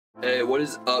Hey, what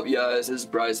is up, guys? This is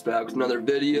Bryce back with another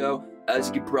video. As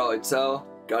you can probably tell,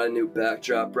 got a new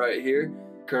backdrop right here.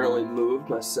 Currently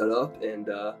moved my setup, and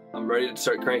I'm ready to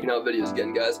start cranking out videos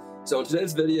again, guys. So in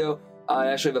today's video, I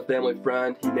actually have a family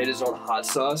friend. He made his own hot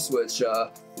sauce, which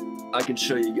I can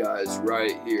show you guys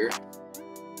right here.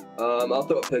 I'll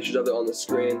throw pictures of it on the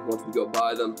screen once we go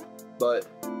buy them. But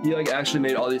he actually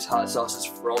made all these hot sauces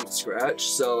from scratch,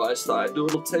 so I just thought I'd do a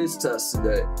little taste test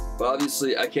today. But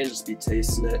obviously I can't just be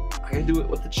tasting it, I gotta do it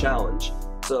with the challenge.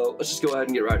 So let's just go ahead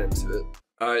and get right into it.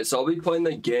 Alright, so I'll be playing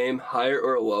the game higher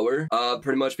or lower.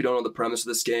 Pretty much if you don't know the premise of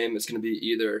this game, it's gonna be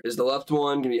either is the left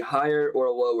one gonna be higher or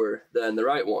lower than the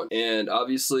right one. And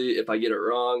obviously if I get it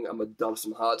wrong, I'm gonna dump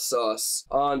some hot sauce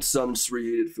on some just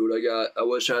reheated food I got. I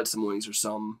wish I had some wings or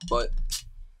something, but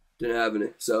didn't have any,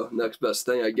 so next best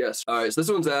thing, I guess. All right, so this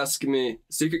one's asking me,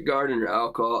 Secret Garden or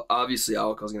alcohol? Obviously,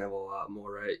 alcohol's gonna have a lot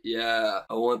more, right? Yeah,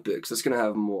 Olympics, it's gonna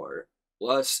have more.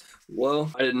 Less, well,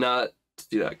 I did not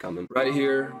see that coming. Right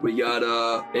here, we got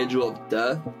Angel of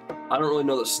Death. I don't really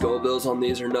know the Scovilles on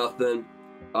these or nothing.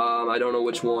 I don't know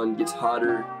which one gets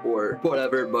hotter or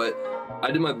whatever, but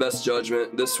I did my best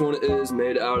judgment. This one is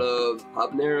made out of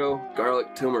habanero,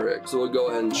 garlic, turmeric. So we'll go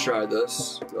ahead and try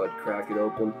this. Go ahead and crack it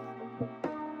open.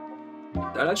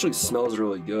 That actually smells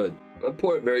really good. I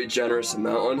pour a very generous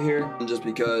amount on here, just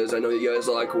because I know you guys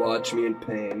like watching me in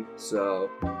pain. So,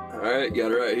 alright,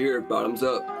 got it right here, bottoms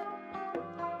up.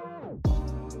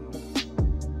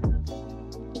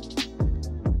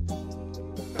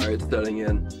 Alright, setting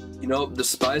in. You know, the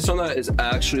spice on that is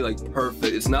actually like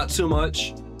perfect. It's not too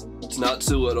much, it's not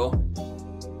too little.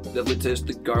 Definitely taste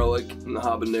the garlic and the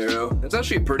habanero. It's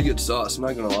actually a pretty good sauce, I'm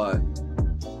not gonna lie.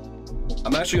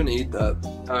 I'm actually gonna eat that.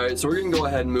 Alright, so we're gonna go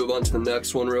ahead and move on to the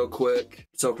next one real quick.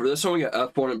 So for this one, we got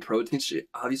F1 and protein shake.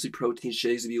 Obviously, protein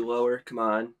shakes would be lower. Come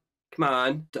on. Come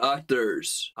on.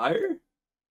 Doctors. Higher?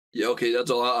 Yeah, okay, that's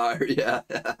a lot higher. Yeah.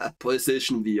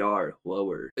 PlayStation VR,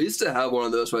 lower. I used to have one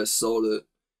of those when I sold it.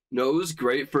 You know, it was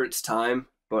great for its time,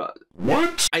 but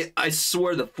what? I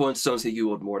swear the Flintstones hit you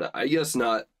with more. I guess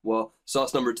not. Well,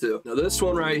 sauce number 2. Now this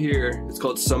one right here, it's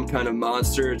called Some Kind of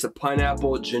Monster. It's a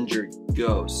pineapple ginger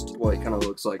ghost. What it kind of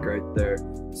looks like right there.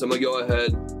 So I'm gonna go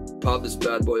ahead, pop this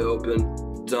bad boy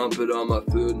open, dump it on my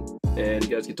food, and you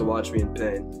guys get to watch me in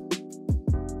pain.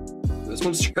 This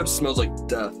one straight up smells like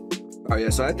death. Alright, yeah,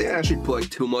 so I think I actually put like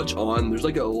too much on. There's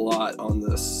like a lot on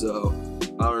this, so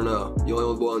I don't know. You only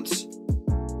live once.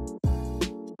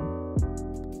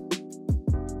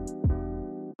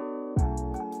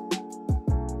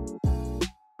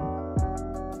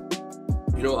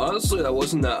 You know, honestly, that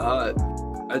wasn't that hot.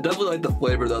 I definitely like the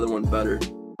flavor of the other one better.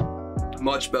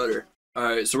 Much better.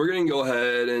 Alright, so we're gonna go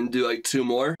ahead and do like 2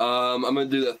 more. I'm gonna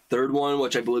do the third one,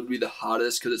 which I believe would be the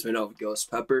hottest because it's made out of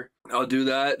ghost pepper. I'll do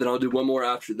that, then I'll do 1 more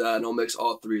after that, and I'll mix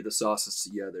all 3 of the sauces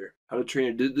together. How to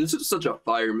Train Your... This is such a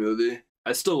fire movie.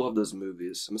 I still love those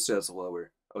movies. I'm gonna say that's lower.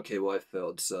 Okay, well, I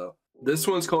failed, so. This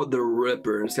one's called The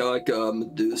Ripper. It's got like a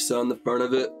Medusa on the front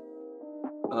of it.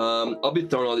 I'll be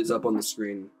throwing all these up on the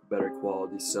screen, better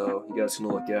quality, so you guys can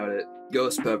look at it.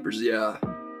 Ghost peppers, yeah.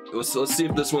 Let's see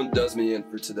if this one does me in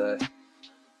for today.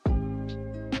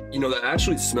 You know, that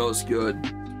actually smells good.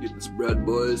 Get this bread,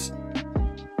 boys.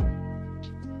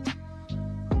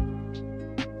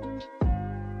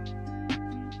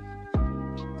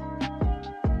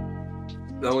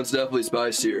 That one's definitely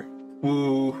spicier.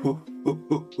 Ooh,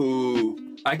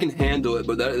 I can handle it,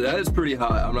 but that is pretty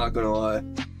hot, I'm not gonna lie.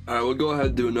 Alright, we'll go ahead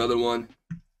and do another one.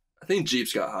 I think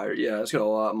Jeep's got higher. Yeah, it's got a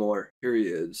lot more. Here he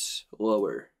is.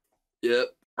 Lower. Yep.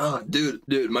 Oh, dude,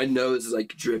 my nose is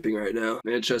like dripping right now.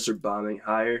 Manchester bombing.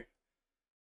 Higher.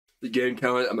 The game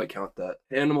count, I might count that.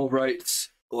 Animal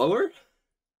rights. Lower?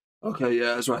 Okay,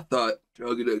 yeah, that's what I thought.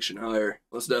 Drug addiction. Higher.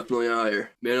 That's definitely higher.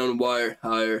 Man on wire.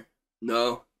 Higher.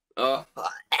 No. Oh.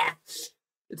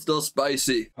 It's still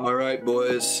spicy. All right,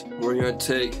 boys. We're gonna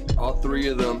take all 3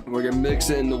 of them. And we're gonna mix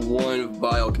it into 1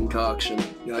 vile concoction.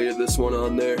 Gotta get this one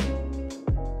on there.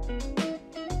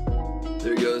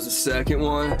 There goes the second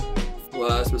one.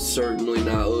 Last but certainly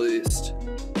not least.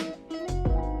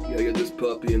 Gotta get this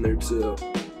puppy in there too.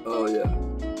 Oh yeah.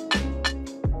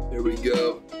 There we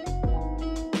go.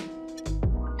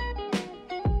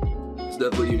 It's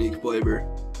definitely a unique flavor.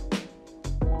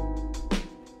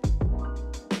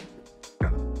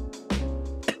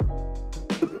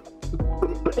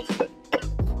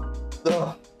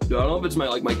 Dude, I don't know if it's my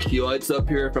cheilites up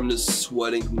here if I'm just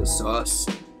sweating from the sauce.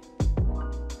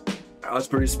 That's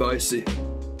pretty spicy.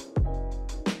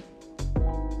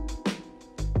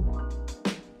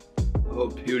 Oh,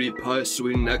 PewDiePie,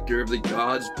 sweet nectar of the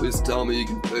gods, please tell me you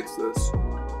can fix this.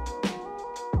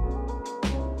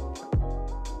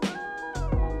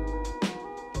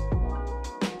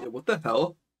 What the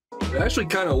hell? It actually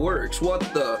kind of works. What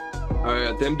the? Alright, I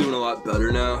think I'm doing a lot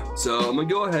better now. So I'm gonna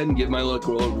go ahead and give my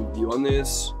little review on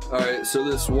this. Alright, so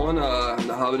this one,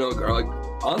 the habanero garlic,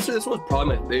 honestly, this one's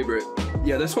probably my favorite.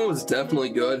 Yeah, this one was definitely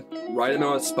good. Right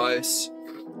amount of spice,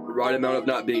 right amount of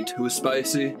not being too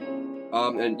spicy.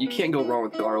 And you can't go wrong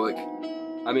with garlic.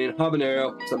 I mean,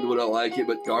 habanero, some people don't like it,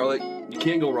 but garlic, you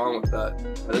can't go wrong with that.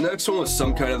 And the next one was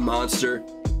some kind of monster.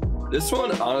 This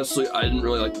one, honestly, I didn't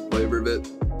really like the flavor of it.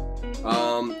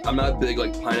 I'm not big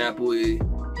like pineapple-y,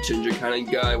 ginger kind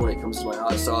of guy when it comes to my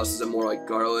hot sauces. I'm more like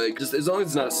garlic. Just as long as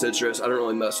it's not citrus, I don't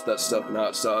really mess with that stuff in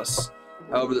hot sauce.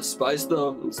 However, the spice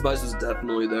though, the spice was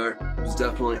definitely there. It was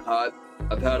definitely hot.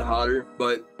 I've had hotter,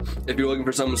 but if you're looking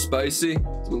for something spicy,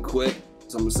 something quick,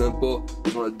 something simple, you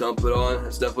just want to dump it on,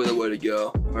 that's definitely the way to go.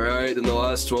 Alright, then the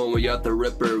last one, we got the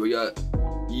Ripper. We got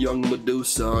Young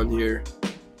Medusa on here.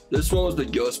 This one was the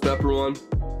ghost pepper one.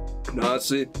 And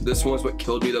honestly, this one's what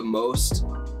killed me the most.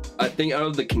 I think out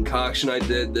of the concoction I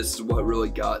did, this is what really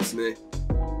got to me.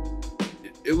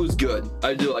 It was good.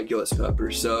 I do like ghost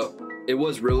pepper, so it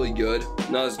was really good.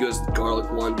 Not as good as the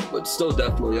garlic one, but still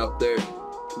definitely up there.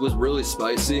 It was really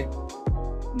spicy.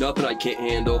 Nothing I can't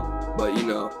handle, but you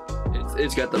know,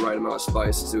 it's got the right amount of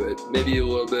spice to it. Maybe a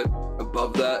little bit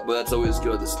above that, but that's always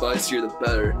good. The spicier, the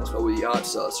better. That's why we eat hot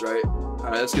sauce, right?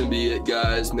 Alright, that's gonna be it,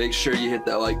 guys. Make sure you hit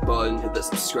that like button, hit that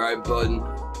subscribe button.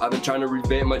 I've been trying to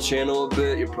revamp my channel a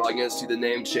bit. You're probably gonna see the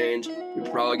name change. You're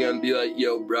probably gonna be like,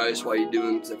 yo, Bryce, why you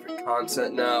doing different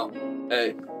content now?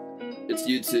 Hey, it's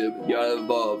YouTube. You gotta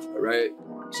evolve, alright?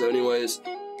 So anyways,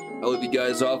 I'll leave you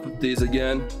guys off with these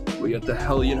again. We got the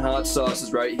Hellion hot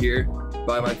sauces right here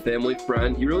by my family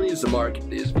friend. He really needs to market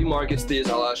these. If he markets these,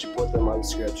 I'll actually put them in my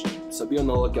description. So be on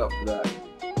the lookout for that.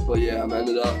 But yeah, I'm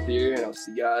ended off here, and I'll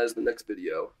see you guys in the next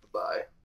video. Bye-bye.